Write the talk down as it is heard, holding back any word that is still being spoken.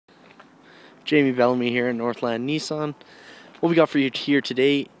Jamie Bellamy here at Northland Nissan. What we got for you here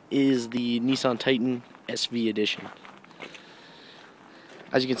today is the Nissan Titan SV Edition.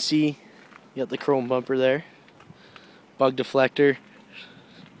 As you can see, you got the chrome bumper there, bug deflector,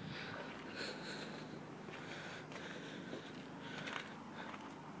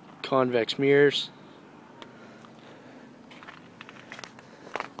 convex mirrors,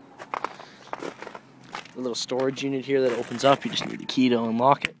 a little storage unit here that opens up. You just need the key to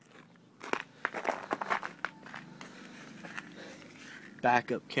unlock it.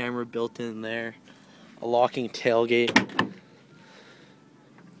 Backup camera built in there, a locking tailgate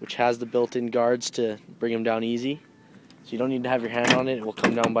which has the built-in guards to bring them down easy, so you don't need to have your hand on it. It will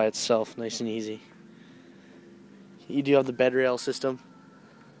come down by itself nice and easy. You do have the bed rail system.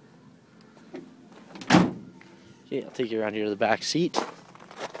 Okay, I'll take you around here to the back seat.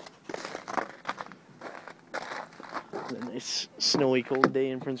 A nice snowy cold day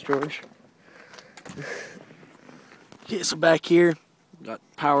in Prince George. Okay, so back here got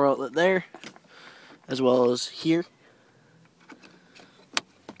power outlet there, as well as here.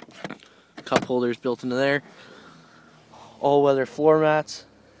 Cup holders built into there. All-weather floor mats.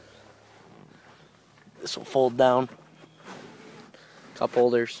 This will fold down. Cup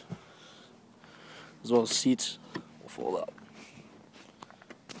holders, as well as seats, will fold up.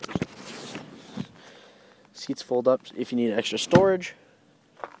 Seats fold up if you need extra storage,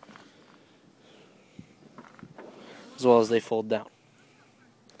 as well as they fold down.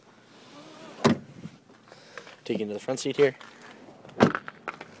 Take you into the front seat here.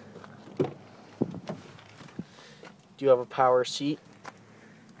 Do have a power seat.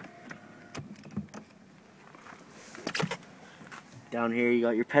 Down here you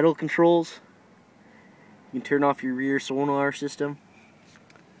got your pedal controls. You can turn off your rear sonar system.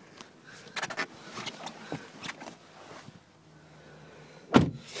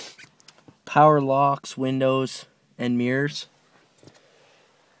 Power locks, windows, and mirrors.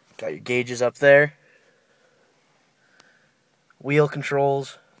 Got your gauges up there. Wheel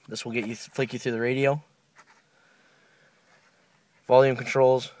controls. This will flick you through the radio. Volume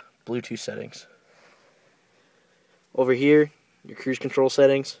controls, Bluetooth settings. Over here, your cruise control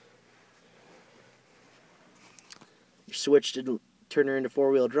settings. Your switch to turn her into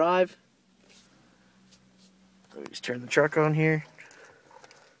four-wheel drive. Let me just turn the truck on here.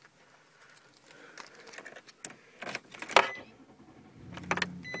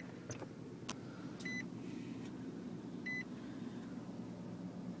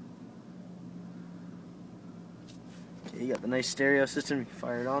 Okay, you got the nice stereo system. You can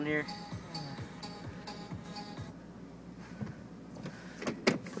fire it on here.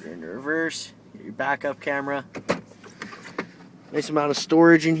 Put it into reverse. Get your backup camera. Nice amount of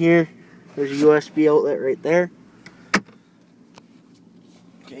storage in here. There's a USB outlet right there.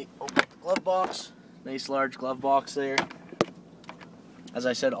 Okay, open the glove box. Nice large glove box there. As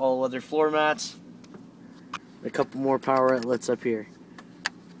I said, all-weather floor mats. A couple more power outlets up here.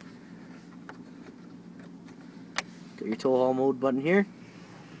 Got your tow haul mode button here.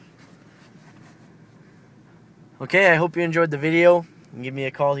 Okay, I hope you enjoyed the video. You can give me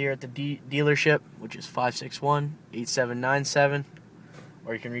a call here at the dealership, which is 561-8797,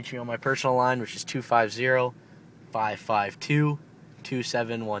 or you can reach me on my personal line, which is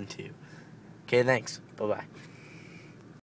 250-552-2712. Okay, thanks. Bye-bye.